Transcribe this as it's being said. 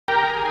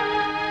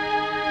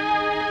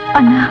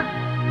அண்ணா,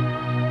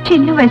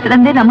 சின்ன வயசுல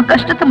இருந்தே நம்ம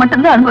கஷ்டத்தை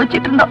மட்டும்தான்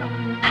அனுபவிச்சிட்டு இருந்தோம்.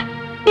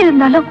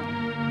 இருந்தாலும்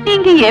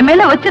நீங்க என்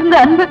மேல வச்சிருந்த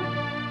அன்பு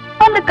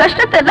அந்த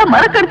கஷ்டத்தை எல்லாம்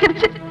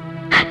மறக்கடிச்சிருச்சு.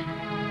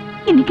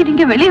 இன்னைக்கு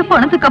நீங்க வெளியே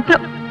போனதுக்கு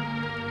அப்புறம்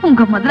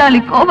உங்க முதலாளி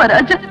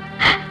கோவராஜன்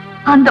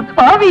அந்த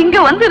பாவி இங்க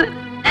வந்து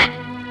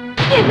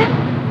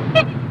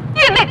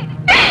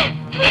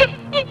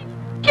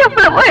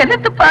எவ்வளவோ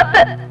என்னத்து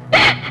பார்த்த,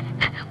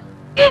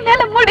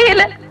 என்னால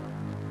முடியல,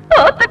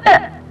 தோத்துட்ட.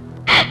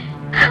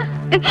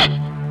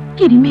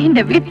 இனிமே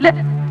இந்த வீட்டுல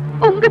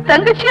உங்க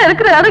தங்கச்சியா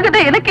இருக்கிற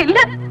அருகதை எனக்கு இல்ல.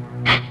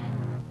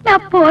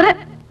 நான்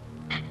போறேன்.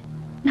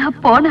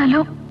 நான்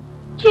போனாலும்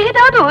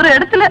ஏதாவது ஒரு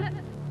இடத்துல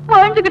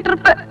வாழ்ந்துகிட்டு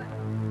இருப்பேன்.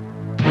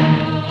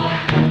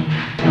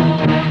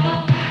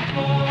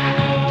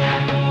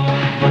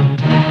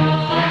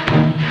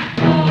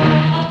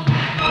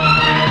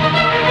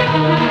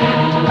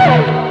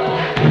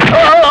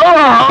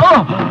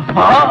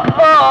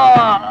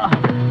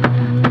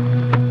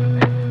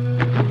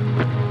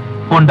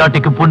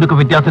 பொண்டாட்டிக்கு பொண்ணுக்கு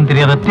வித்தியாசம்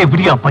தெரியாத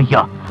எப்படியா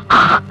பையா?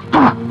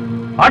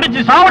 அடிச்சு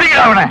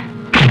சாவடிக்கிற அவனை.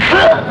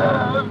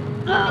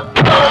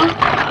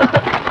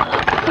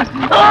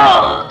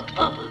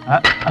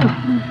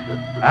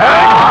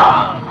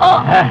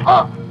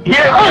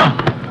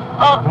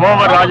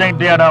 ஓவர்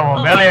ராஜன்டியாடா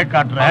உன் வேலையை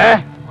காட்டுற.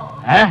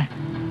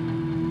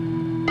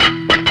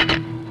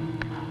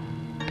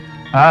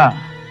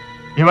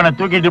 இவனை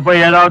தூக்கிட்டு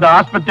போய் ஏதாவது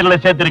ஆஸ்பத்திரியில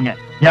சேர்த்துருங்க.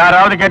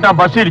 யாராவது கேட்டா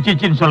பஸ்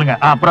இடிச்சின்னு சொல்லுங்க.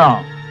 அப்புறம்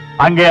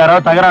அங்க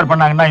யாராவது தகராறு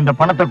பண்ணாங்கன்னா இந்த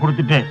பணத்தை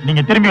கொடுத்துட்டு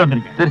நீங்க திரும்பி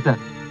வந்துருங்க. சரி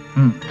சார்.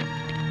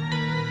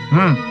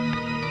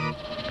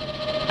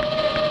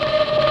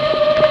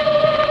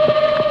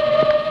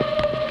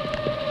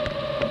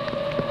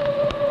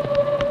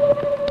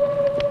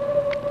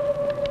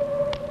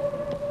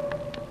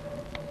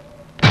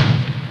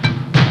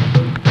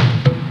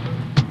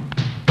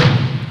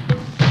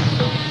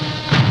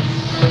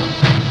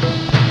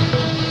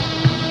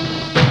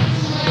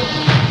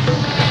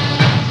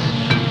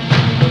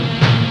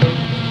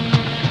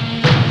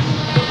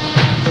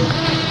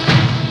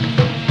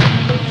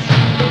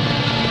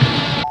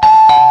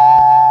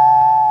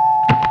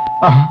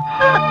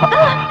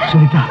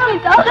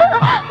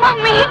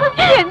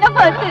 என்ன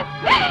பாத்து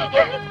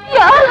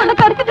யார் உன்னை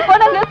கடத்திட்டு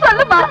போனாங்க?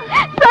 சொல்லுமா,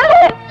 சொல்லு.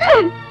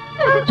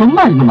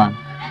 சும்மா இருங்கம்மா,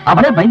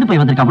 அவளே பயந்து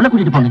போய் வந்திருக்கா. அவளை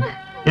கூட்டிட்டு போங்க.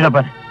 இத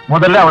பாரு,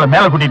 முதல்ல அவளை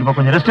மேல கூட்டிட்டு போ.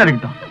 கொஞ்சம் ரெஸ்ட்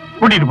எடுக்கட்டும்.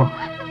 கூட்டிட்டு போ.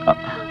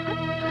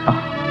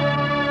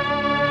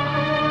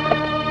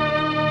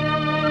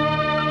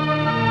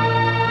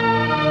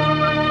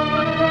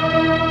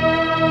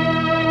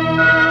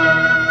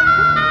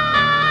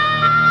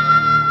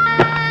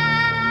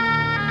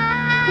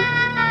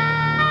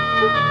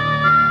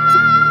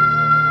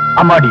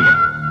 அம்மாடி,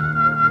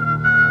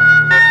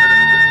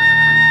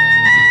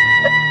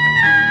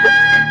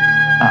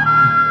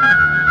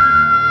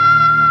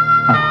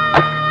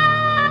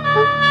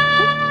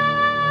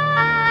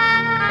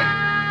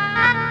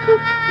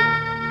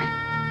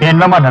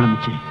 என்னமா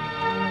நடந்துச்சு?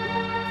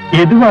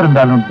 எதுவா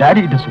இருந்தாலும் டாடி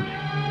கிட்ட சொல்லு.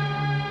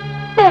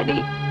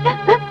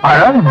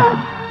 அழாதம்மா.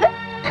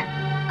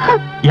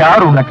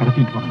 யார் உன்னை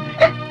கடத்திட்டு போனது?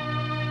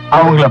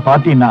 அவங்கள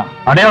பாத்தீங்கன்னா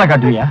அடையாளம்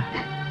காட்டுவியா?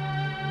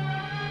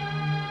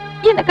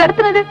 என்ன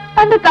கடத்தினது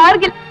அந்த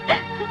கார்கில்.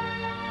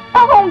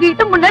 அவன்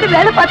உங்ககிட்ட முன்னாடி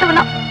வேலை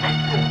பார்த்தவனா,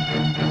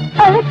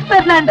 அலெக்ஸ்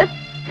பெர்னாண்டஸ்.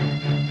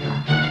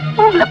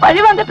 உங்களை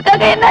பழி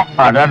வாங்கிறதுக்காக என்ன?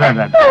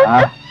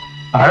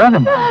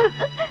 அழாதம்மா,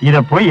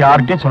 இத போய்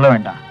யார்கிட்டயும் சொல்ல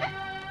வேண்டாம்.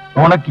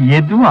 உனக்கு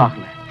எதுவும்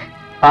ஆகல.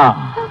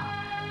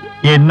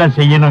 என்ன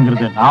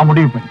செய்யணுங்கிறது நான்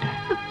முடிவு பண்ணிட்டேன்.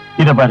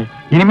 இத பாரு,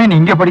 இனிமே நீ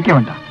இங்க படிக்க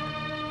வேண்டாம்.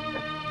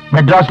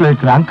 மெட்ராஸ்ல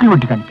இருக்கிற அங்கிள்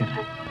வீட்டுக்கு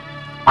அனுப்பிடுறேன்.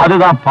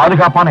 அதுதான்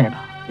பாதுகாப்பான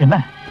இடம். என்ன?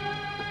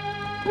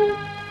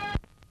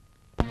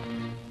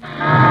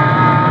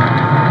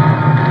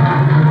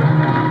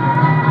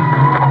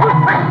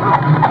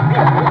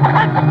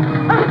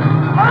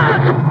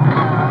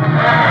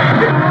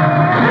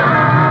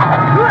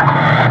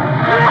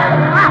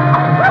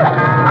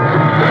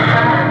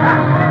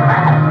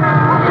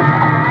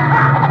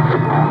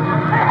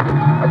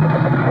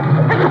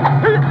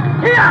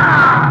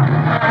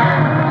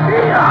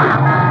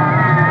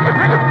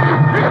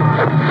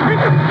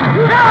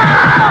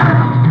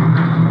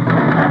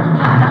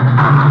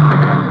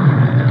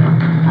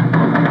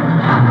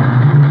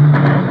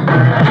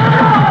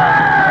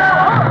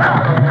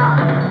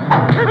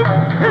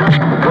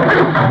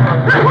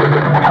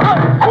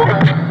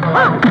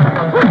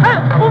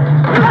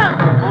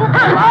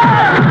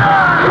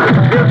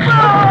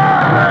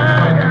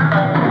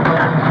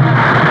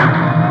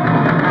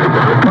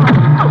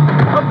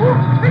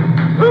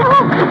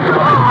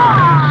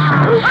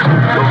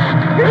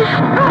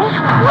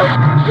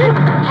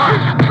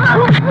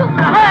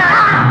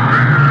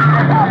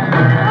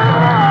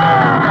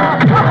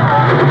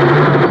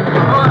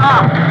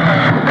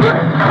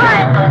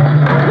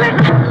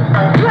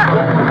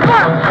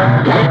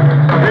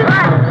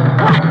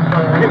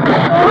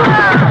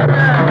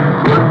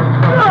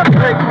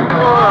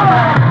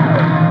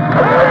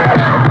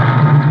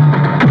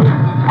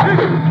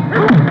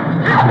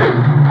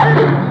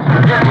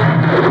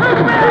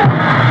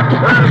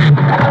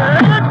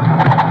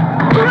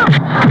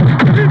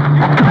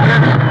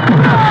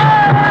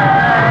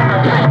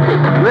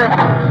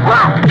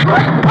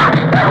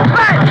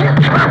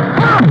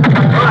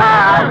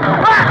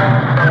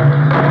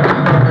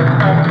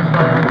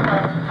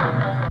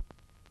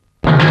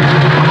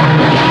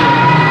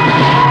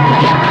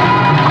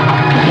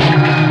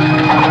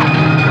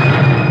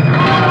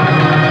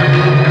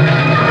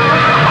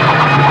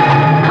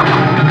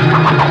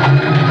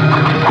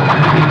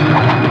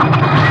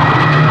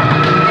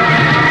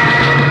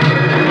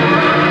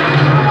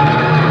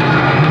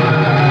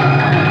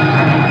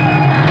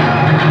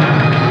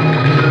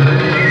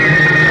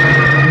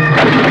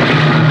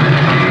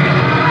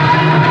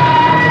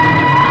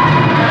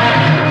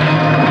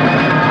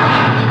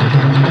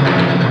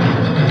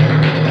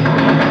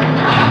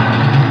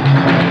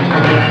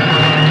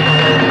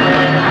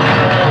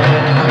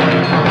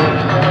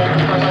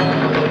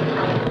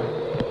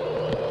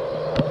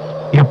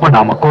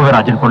 நாம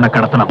கோவிராஜன் பொண்ணை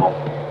கடத்தினமோ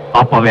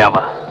அப்பவே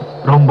அவன்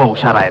ரொம்ப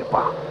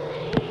உஷாராயிருப்பான்.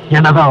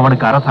 என்னதான்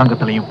அவனுக்கு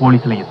அரசாங்கத்திலையும்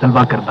போலீஸ்லயும்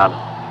செல்வாக்கு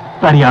இருந்தாலும்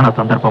சரியான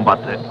சந்தர்ப்பம்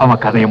பார்த்து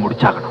அவன் கதையை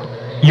முடிச்சாகணும்.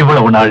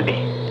 இவ்வளவு நாள் நீ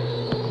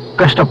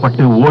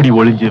கஷ்டப்பட்டு ஓடி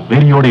ஒளிஞ்சு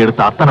வெறியோடு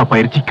எடுத்த அத்தனை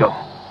பயிற்சிக்கும்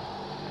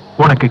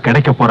உனக்கு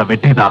கிடைக்க போற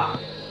வெற்றிதான்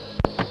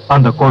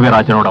அந்த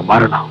கோவிராஜனோட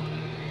மரணம்.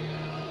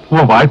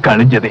 உன் வாழ்க்கை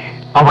அழிஞ்சதே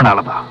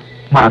அவனாலதான்,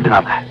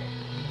 மறந்துடாத.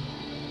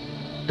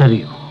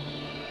 தெரியும்,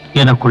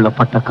 எனக்குள்ள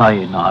பட்ட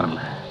காய இன்னும் ஆறல.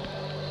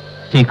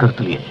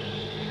 சீக்கிரத்திலேயே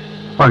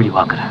பழி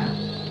வாங்குறேன்.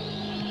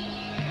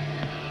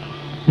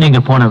 நீங்க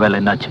போன வேலை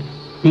என்னாச்சு?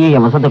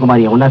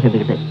 வசந்தகுமாரியை ஒன்னா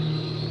சேர்த்துக்கிட்டு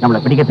நம்மளை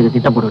பிடிக்கிறதுக்கு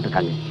திட்டம் போட்டுட்டு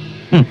இருக்காங்க.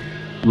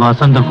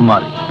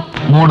 வசந்தகுமாரி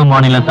 3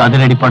 மாநிலத்தை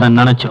அதிரடிப்பட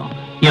நினைச்சோம்.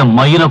 என்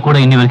மயிரை கூட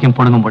இன்னி வரைக்கும்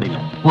பொடுங்க முடியல.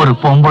 ஒரு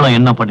பொம்பளை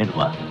என்ன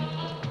பண்ணிடுவா?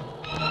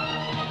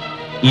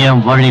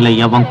 என் வழியில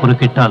எவன்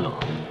குறுக்கிட்டாலும்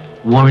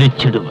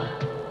ஒழிச்சிடுவேன்.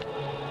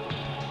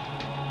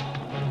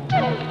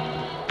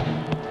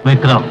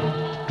 விக்ரம்,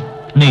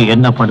 நீ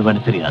என்ன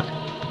பண்ணுவேன்னு தெரியாது.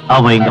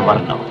 அவ இங்க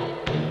வரணும்.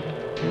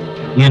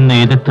 என்னை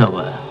எதிர்த்து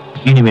அவ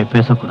இனிமே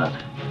பேசக்கூடாது.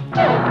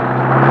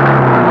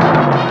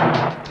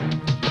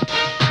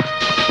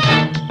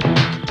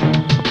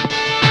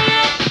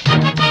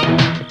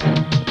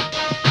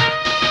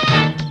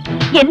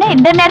 என்ன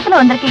இந்த நேரத்துல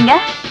வந்திருக்கீங்க?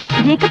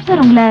 ஜேக்கப்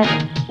சார் உங்களை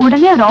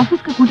உடனே ஒரு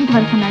ஆபீஸ்க்கு கூட்டிட்டு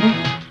வர சொன்னாரு.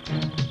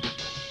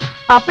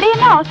 அப்படி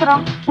என்ன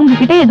அவசரம்?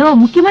 உங்ககிட்ட ஏதோ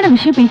முக்கியமான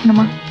விஷயம்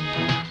பேசணுமா?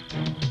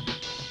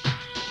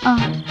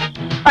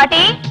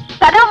 பாட்டி,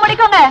 கதவை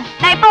முடிக்கோங்க,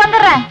 நான் இப்ப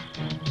வந்துடுறேன்.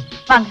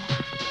 வாங்க.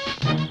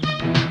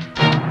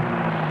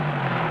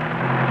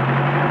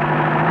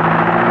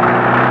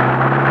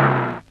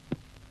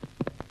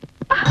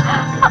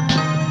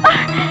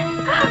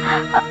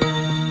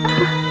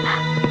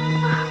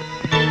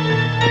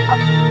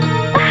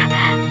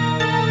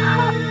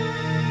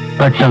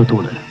 கட்டல்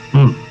தூடு.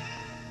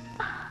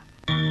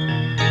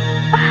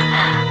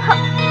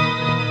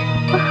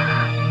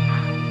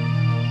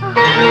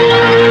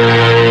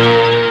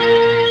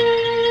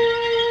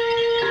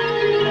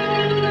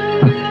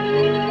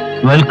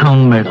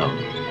 Welcome madam.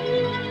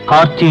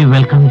 Hearty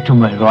welcome to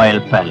my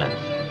Royal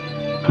palace.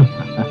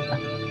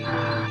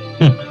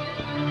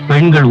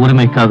 பெண்கள்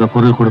உரிமைக்காக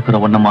குரல் கொடுக்கிற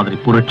ஒன்ன மாதிரி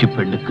புரட்சி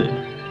பெண்ணுக்கு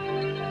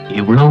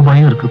இவ்வளவு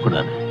பயம்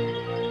இருக்கக்கூடாது.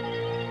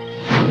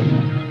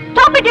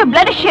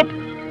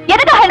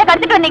 எதுக்காக என்ன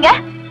கடத்திட்டு வந்தீங்க?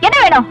 என்ன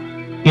வேணும்?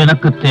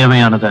 எனக்கு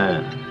தேவையானத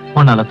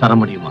உன்னால தர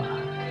முடியுமா?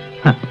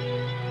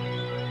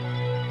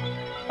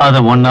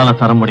 அத உன்னால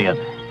தர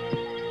முடியாது,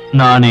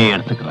 நானே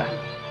எடுத்துக்கிறேன்.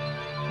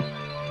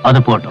 அது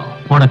போட்டோம்.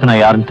 உனக்கு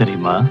நான் யாருன்னு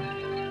தெரியுமா?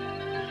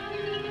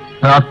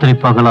 ராத்திரி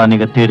பகலா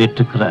நீங்க தேடிட்டு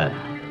இருக்கிற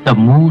the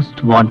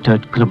most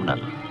wanted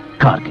criminal,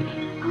 Kargil.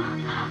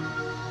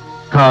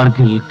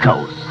 Kargil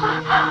கவுஸ்.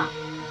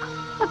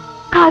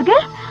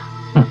 Kargil?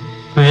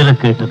 பேரை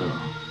கேட்டதும்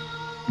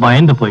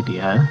பயந்து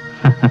போயிட்டியா?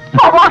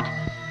 For what?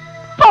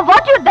 For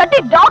what, you dirty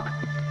dog?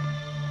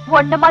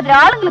 ஒன்ன மாதிரி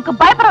ஆளுங்களுக்கு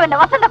பயப்பட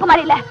வேண்டாம்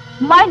வசந்தகுமாரி இல்ல.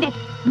 Mind it.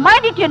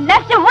 Mind it, you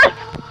nasty wolf.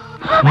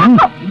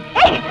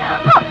 Hey!